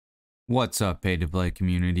What's up, pay to play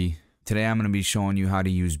community? Today I'm going to be showing you how to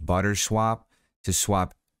use Butterswap to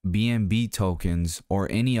swap BNB tokens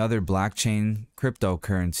or any other blockchain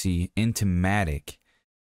cryptocurrency into Matic.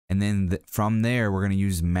 And then from there, we're going to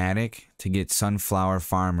use Matic to get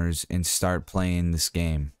SunflowerFarmers and start playing this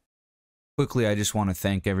game. Quickly, I just want to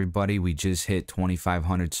thank everybody. We just hit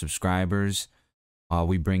 2,500 subscribers.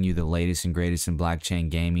 We bring you the latest and greatest in blockchain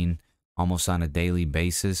gaming almost on a daily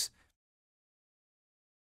basis.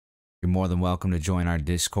 You're more than welcome to join our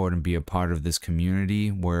Discord and be a part of this community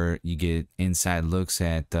where you get inside looks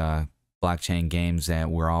at blockchain games that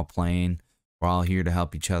we're all playing. We're all here to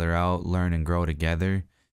help each other out, learn and grow together.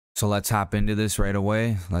 So let's hop into this right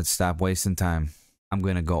away. Let's stop wasting time. I'm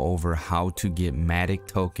going to go over how to get Matic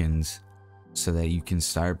tokens so that you can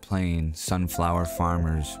start playing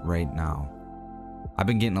SunflowerFarmers right now. I've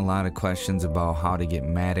been getting a lot of questions about how to get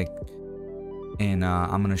Matic, and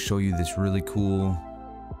I'm going to show you this really cool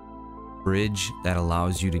bridge that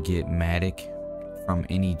allows you to get Matic from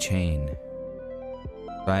any chain.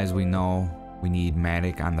 So as we know, we need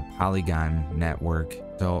Matic on the Polygon network.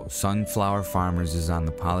 So SunflowerFarmers is on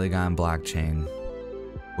the Polygon blockchain,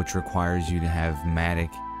 which requires you to have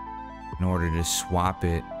Matic in order to swap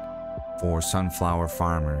it for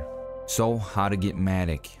SunflowerFarmer. So how to get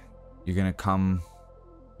Matic? You're gonna come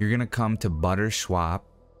to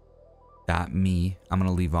Butterswap.me. I'm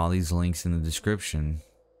gonna leave all these links in the description.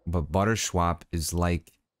 But Butterswap is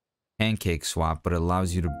like PancakeSwap, but it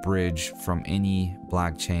allows you to bridge from any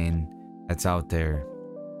blockchain that's out there.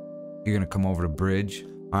 You're gonna come over to bridge.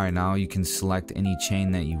 All right, now you can select any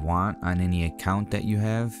chain that you want on any account that you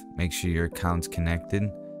have. Make sure your account's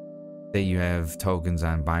connected. Say you have tokens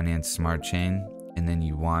on Binance Smart Chain, and then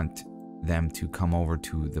you want them to come over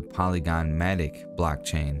to the Polygon Matic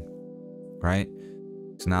blockchain, right?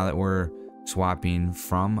 So now that we're swapping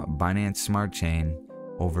from Binance Smart Chain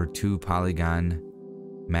over to Polygon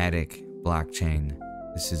Matic blockchain,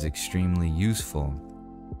 this is extremely useful.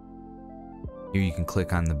 Here you can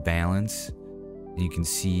click on the balance and you can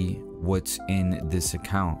see what's in this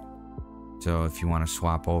account. So if you want to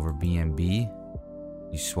swap over BNB,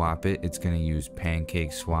 you swap it. It's going to use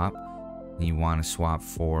PancakeSwap, and you want to swap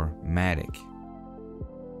for Matic.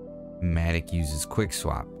 Matic uses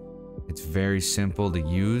QuickSwap. It's very simple to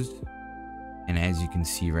use, and as you can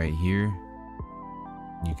see right here,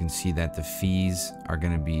 you can see that the fees are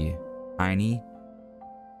going to be tiny.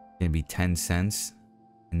 Going to be 10 cents.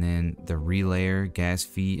 And then the relayer gas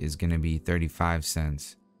fee is going to be 35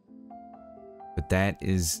 cents. But that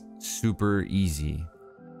is super easy.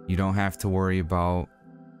 You don't have to worry about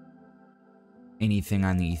anything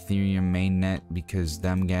on the Ethereum mainnet because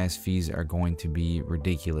them gas fees are going to be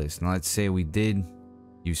ridiculous. Now let's say we did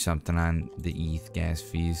use something on the ETH gas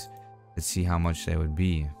fees. Let's see how much that would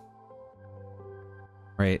be.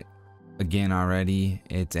 Right, again, already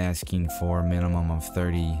it's asking for a minimum of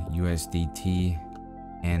 30 USDT,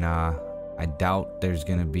 and I doubt there's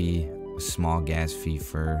gonna be a small gas fee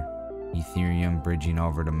for Ethereum bridging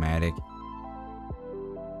over to Matic,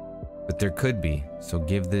 but there could be. So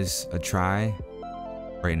give this a try.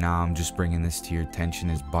 Right now I'm just bringing this to your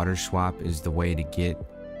attention as Butterswap is the way to get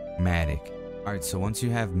Matic. All right, so once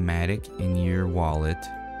you have Matic in your wallet,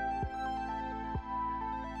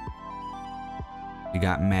 you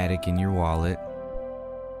got Matic in your wallet,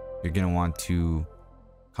 you're going to want to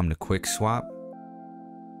come to QuickSwap.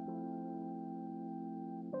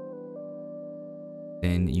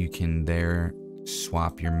 Then you can there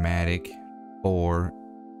swap your Matic for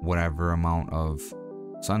whatever amount of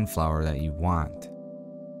sunflower that you want.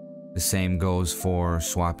 The same goes for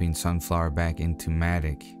swapping sunflower back into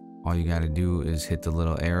Matic. All you got to do is hit the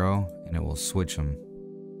little arrow and it will switch them.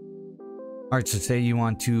 Alright, so say you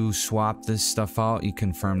want to swap this stuff out, you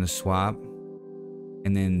confirm the swap,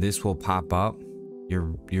 and then this will pop up.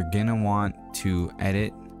 You're gonna want to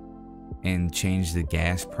edit and change the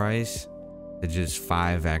gas price to just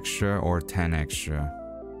 5 extra or 10 extra.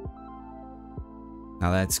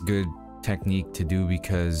 Now that's good technique to do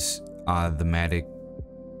because the Matic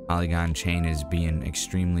Polygon chain is being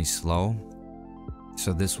extremely slow.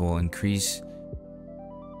 So this will increase,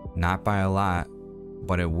 not by a lot,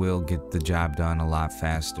 but it will get the job done a lot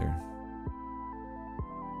faster.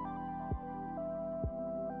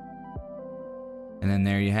 And then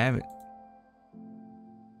there you have it.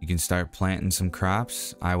 You can start planting some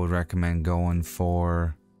crops. I would recommend going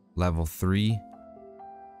for level 3.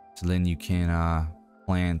 So then you can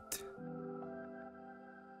plant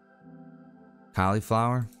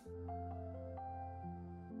cauliflower.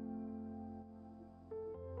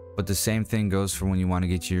 But the same thing goes for when you want to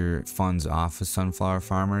get your funds off of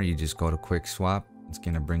SunflowerFarmer. You just go to QuickSwap. It's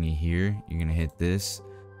going to bring you here. You're going to hit this.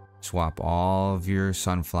 swap all of your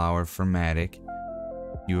sunflower for Matic.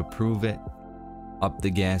 You approve it, up the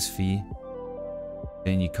gas fee.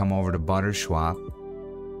 Then you come over to Butterswap,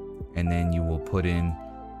 and then you will put in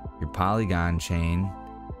your Polygon chain.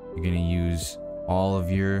 You're gonna use all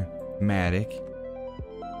of your Matic,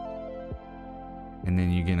 and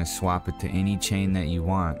then you're gonna swap it to any chain that you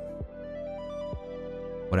want.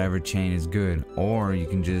 Whatever chain is good. Or you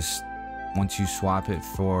can just, once you swap it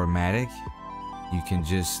for Matic, you can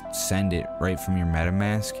just send it right from your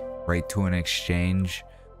Metamask right to an exchange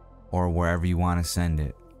or wherever you want to send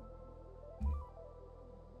it.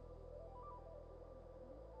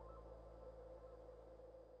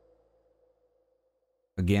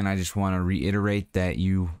 Again, I just want to reiterate that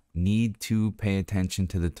you need to pay attention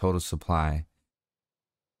to the total supply.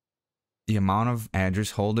 The amount of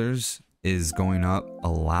address holders is going up a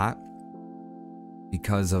lot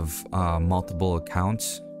because of multiple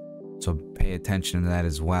accounts, so pay attention to that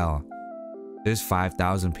as well. There's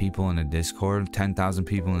 5,000 people in the Discord, 10,000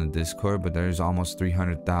 people in the Discord, but there's almost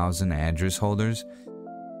 300,000 address holders.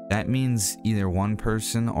 That means either one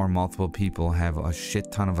person or multiple people have a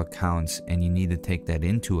shit ton of accounts, and you need to take that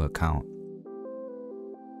into account.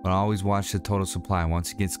 But always watch the total supply.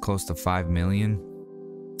 Once it gets close to 5 million,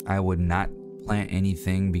 I would not plant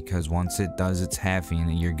anything, because once it does its halving,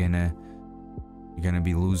 you're gonna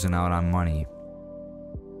be losing out on money.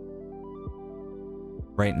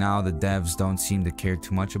 Right now, the devs don't seem to care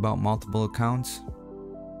too much about multiple accounts.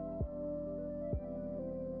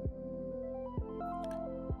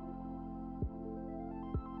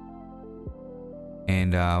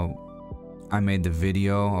 And I made the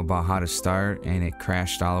video about how to start, and it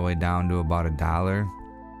crashed all the way down to about $1.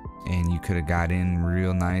 And you could have got in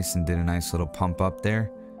real nice and did a nice little pump up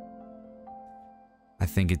there. I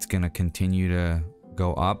think it's gonna continue to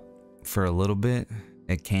go up for a little bit.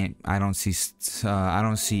 It can't. I don't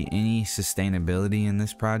see any sustainability in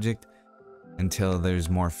this project until there's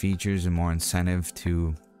more features and more incentive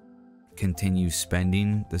to continue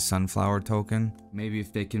spending the Sunflower token. Maybe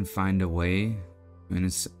if they can find a way and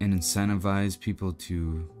incentivize people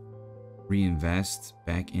to reinvest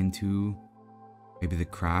back into maybe the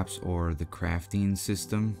crops or the crafting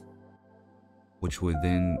system, which would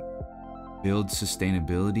then build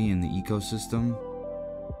sustainability in the ecosystem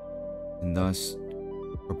and thus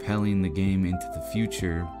propelling the game into the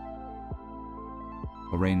future.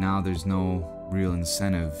 But right now there's no real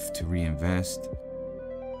incentive to reinvest,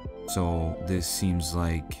 so this seems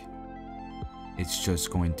like it's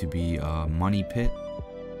just going to be a money pit.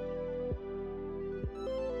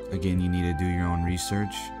 Again, you need to do your own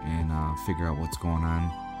research and figure out what's going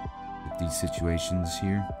on with these situations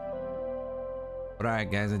here. But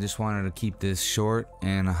alright guys, I just wanted to keep this short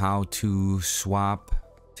and how to swap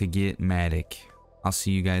to get Matic. I'll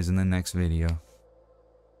see you guys in the next video.